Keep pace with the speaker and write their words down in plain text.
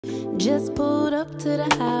Just pulled up to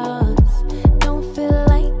the house. Don't feel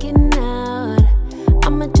like getting out.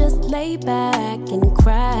 I'ma just lay back and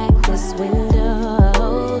crack this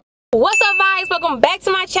window. What's up, guys? Welcome back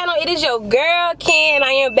to my channel. It is your girl Ken.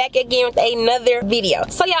 I am back again with another video.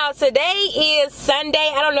 So y'all, today is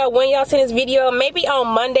Sunday. I don't know when y'all seen this video, maybe on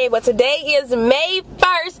Monday, but today is May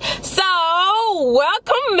 1st. So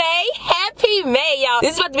welcome May. Happy May, y'all.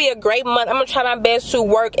 This is about to be a great month. I'm gonna try my best to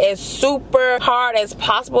work as super hard as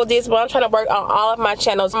possible this month. I'm trying to work on all of my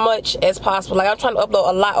channels as much as possible. Like, I'm trying to upload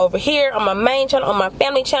a lot over here on my main channel, on my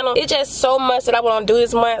family channel. It's just so much that I want to do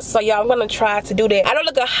this month. So y'all, I'm gonna try to do that. I don't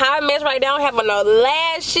look a hot mess right now. I don't have no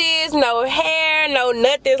lashes, no hair, no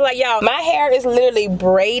nothing. It's like, y'all, my hair is literally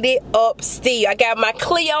braided up still. I got my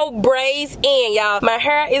Cleo braids in, y'all. My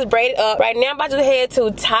hair is braided up. Right now I'm about to head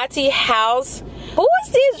to Tati house. Who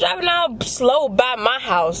is this driving all slow by my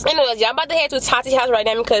house? Anyways, y'all, I'm about to head to Tati's house right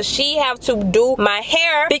now because she have to do my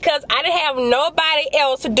hair because I didn't have nobody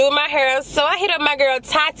else to do my hair. So I hit up my girl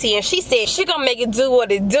Tati and she said she gonna make it do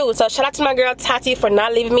what it do. So shout out to my girl Tati for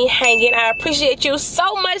not leaving me hanging. I appreciate you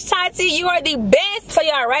so much, Tati. You are the best. So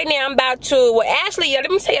y'all, right now I'm about to, well, actually, y'all,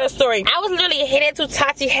 let me tell you a story. I was literally headed to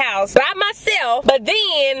Tati's house by myself, but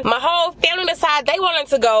then my whole family decided they wanted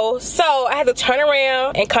to go. So I had to turn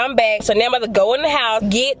around and come back. So now I'm about to go in the house,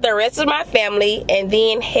 get the rest of my family, and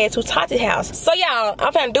then head to Tati's house. So y'all,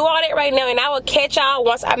 I'm gonna do all that right now, and I will catch y'all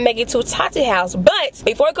once I make it to Tati's house. But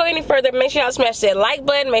before I go any further, make sure y'all smash that like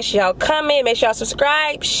button, make sure y'all comment, make sure y'all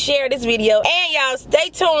subscribe, share this video, and y'all stay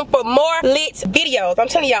tuned for more lit videos. I'm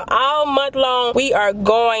telling y'all, all month long we are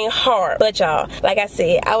going hard. But y'all, like I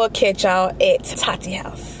said, I will catch y'all at Tati's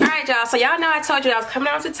house. Alright y'all, so y'all know I told you I was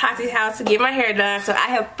coming over to Tati's house to get my hair done. So I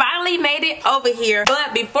have finally made it over here.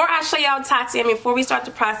 But before I show y'all Tati, and before we start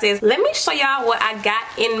the process, let me show y'all what I got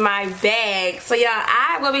in my bag. So y'all,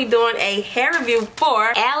 I will be doing a hair review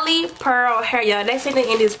for Ali Pearl hair, y'all. They sent it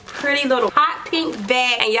in this pretty little hot pink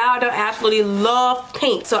bag, and y'all don't absolutely love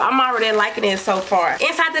pink. So I'm already liking it so far.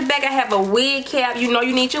 Inside the bag I have a wig cap. You know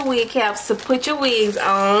you need your wig caps to put your wigs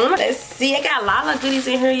on. Let's see, I got a lot of goodies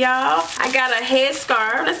in here, y'all. I got a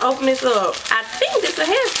headscarf. Let's open this up. I think this is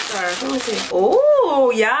a headscarf. Let me see.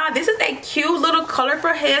 Oh, y'all, this is a cute little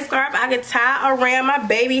colorful headscarf I can tie around my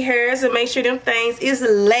baby hairs and make sure them things is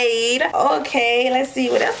laid. Okay, let's see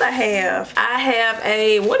what else I have. I have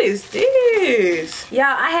a, what is this? Y'all,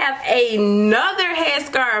 I have another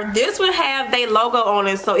headscarf. This one have their logo on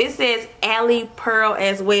it, so it says Ali Pearl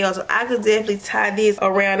as well. So I could definitely tie this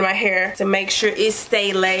around my hair to make sure it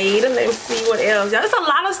stay laid. Let me see what else. Y'all, there's a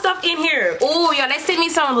lot of stuff in here. Oh, y'all, they sent me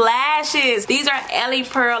some lashes. These are Ali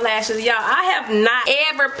Pearl lashes. Y'all, I have not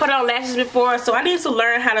ever put on lashes before, so I need to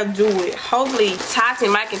learn how to do it. Hopefully Tati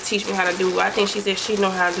might can teach me how to do it. I think she said she know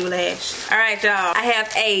how to do lashes. Alright y'all, I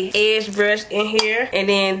have a edge brush in here, and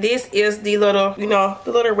then this is the little, you know,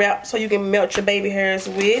 the little wrap so you can melt your baby hairs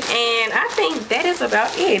with. And I think that is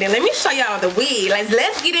about it. And let me show y'all the wig.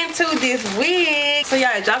 Let's get into this wig. So y'all,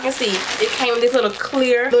 as y'all can see, it came in this little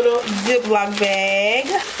clear little Ziploc bag.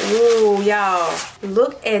 Ooh, y'all,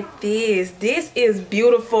 look at this. This is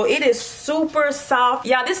beautiful. It is super soft.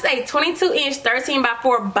 Y'all, this is a 22-inch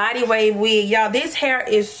 13x4 body wave wig. Y'all, this hair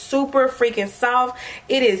is super freaking soft.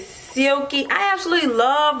 It is silky. I absolutely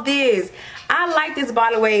love this. I like this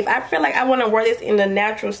body wave. I feel like I want to wear this in the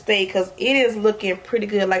natural state because it is looking pretty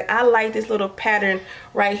good. Like, I like this little pattern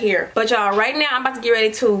right here. But y'all, right now I'm about to get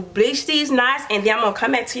ready to bleach these knots, and then I'm gonna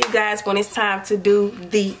come back to you guys when it's time to do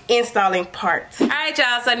the installing part. Alright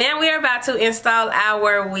y'all, so now we're about to install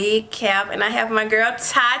our wig cap, and I have my girl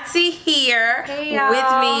Tati here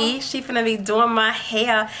with me. She finna be doing my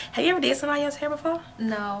hair. Have you ever did somebody else's hair before?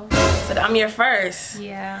 No. So I'm your first.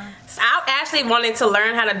 Yeah. So I actually wanted to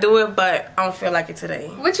learn how to do it, but I don't feel like it today.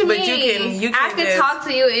 What you mean? You can I can just talk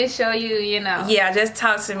to you and show you, you know. Yeah, just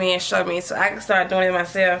talk to me and show me so I can start doing it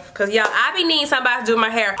myself. Cause y'all, I be needing somebody to do my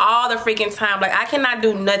hair all the freaking time. Like, I cannot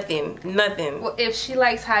do nothing. Well, if she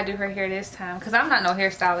likes how I do her hair this time, cause I'm not no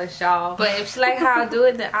hairstylist, y'all. But if she like how I do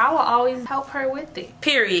it, then I will always help her with it.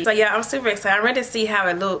 Period. So yeah, I'm super excited. I'm ready to see how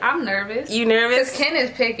it looks. I'm nervous. You nervous? Cause Ken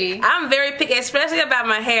is picky. I'm very picky, especially about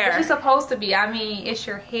my hair. But you're supposed to be. I mean, it's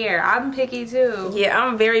your hair. I'm picky too. Yeah,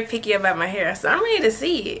 I'm very picky about my hair. So I'm ready to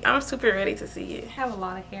see it. I'm super ready to see it. I have a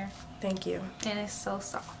lot of hair. Thank you. And it's so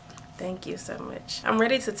soft. Thank you so much. I'm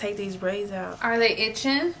ready to take these braids out. Are they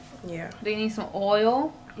itching? Yeah. Do you need some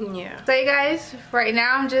oil? Yeah. So you guys, right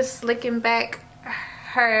now I'm just slicking back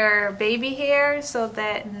her baby hair so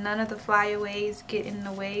that none of the flyaways get in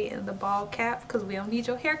the way of the ball cap, because we don't need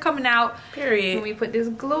your hair coming out. Period. When we put this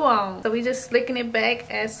glue on. So we just slicking it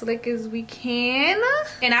back as slick as we can.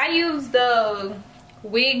 And I use the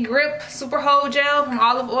wig grip super hold gel from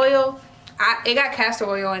Olive Oil. It got castor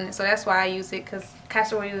oil in it, so that's why I use it, because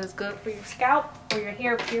castor oil is good for your scalp or your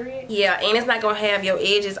hair, period. Yeah, and it's not gonna have your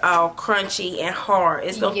edges all crunchy and hard.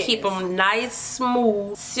 It's gonna keep them nice,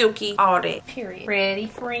 smooth, silky, all that. Period. Ready,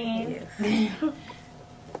 friend? Yes.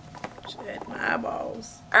 Shut my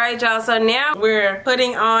eyeballs. Alright, y'all, so now we're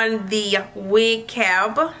putting on the wig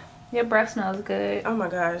cap. Your breath smells good. Oh my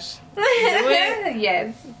gosh. Do it?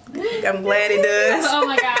 Yes. I'm glad it does. Oh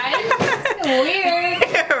my god. Weird.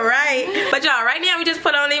 Right. But y'all, right now we just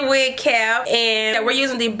put on the wig cap and we're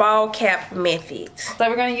using the ball cap method. So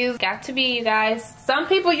we're gonna use Got To Be, you guys. Some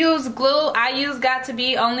people use glue. I use Got To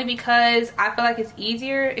Be only because I feel like it's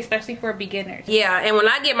easier, especially for beginners. Yeah, and when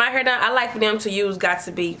I get my hair done, I like for them to use Got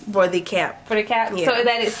To Be for the cap. For the cap? Yeah. So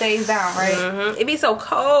that it stays down, right? Mm-hmm. It be so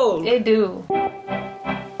cold. It do.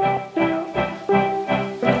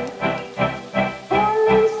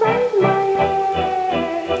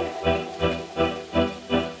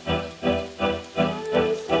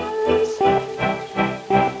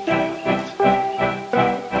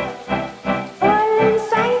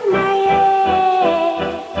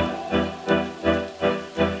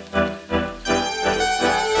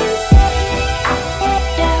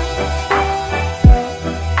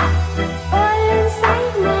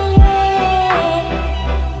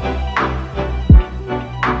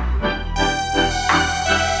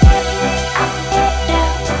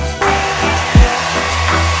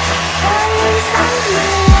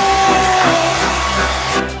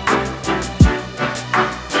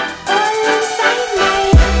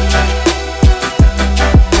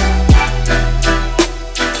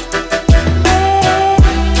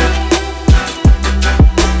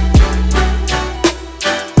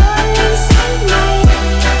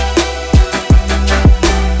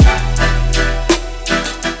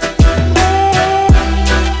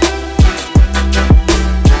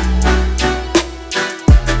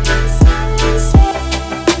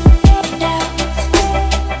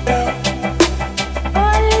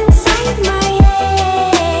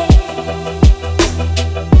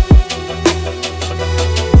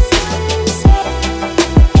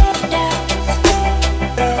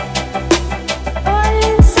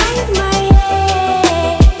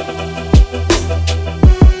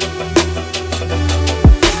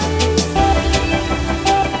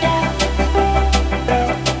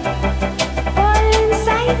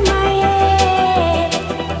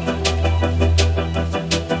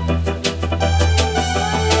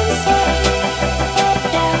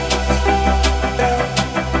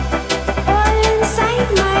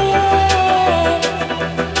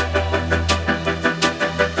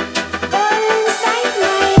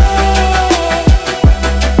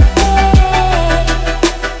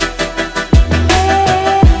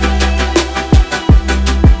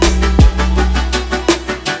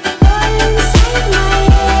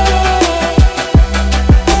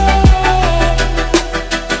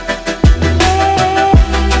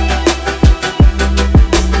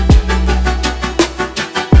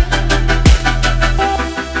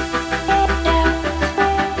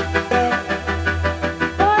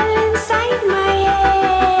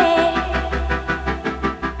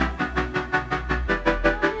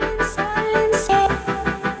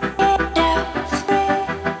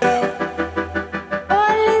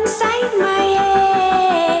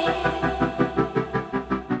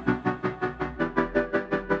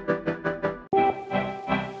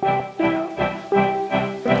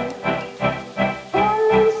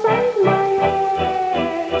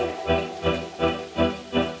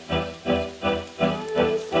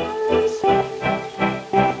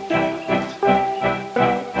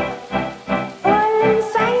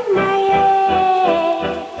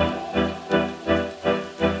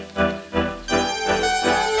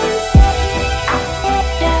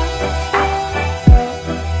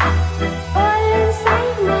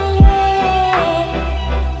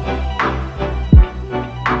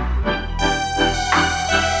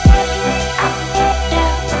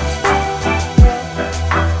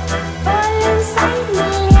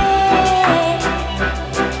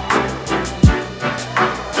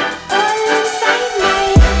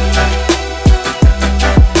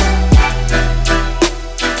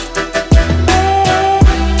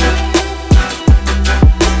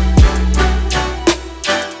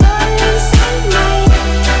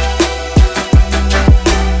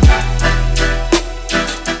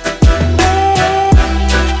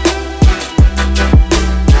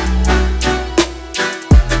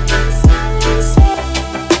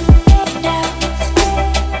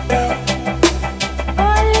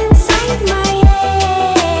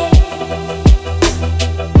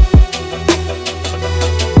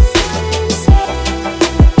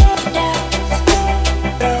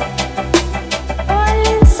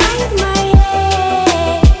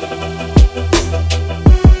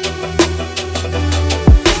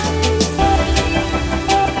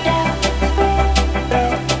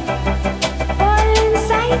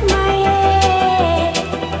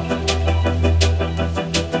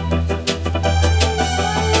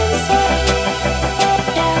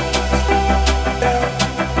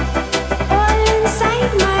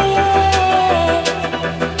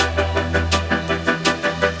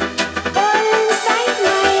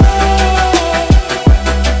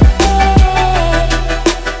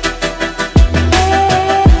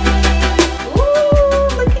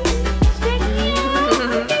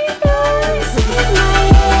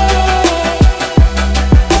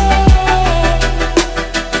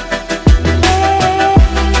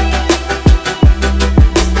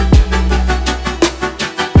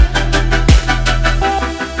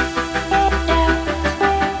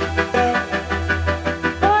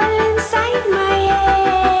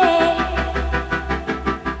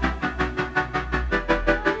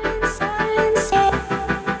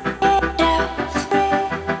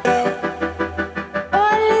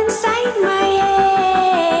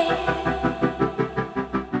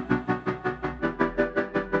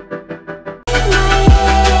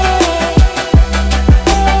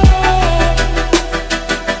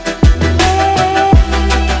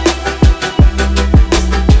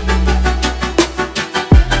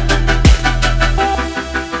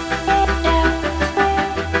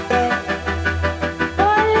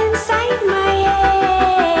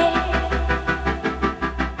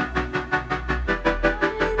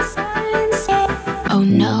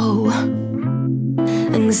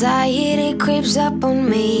 Anxiety creeps up on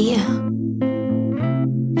me.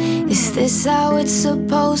 Is this how it's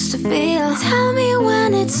supposed to feel? Tell me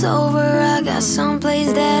when it's over. I got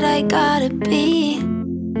someplace that I gotta be.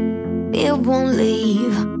 It won't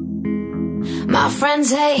leave. My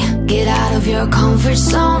friends say, get out of your comfort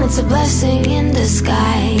zone. It's a blessing in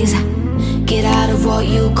disguise. Get out of what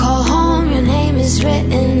you call home. Your name is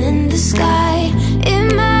written in the sky.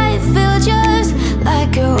 It might feel just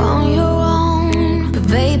like you're on your own, but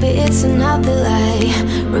baby, it's another lie.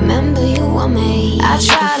 Remember, you were made. I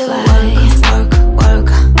try to work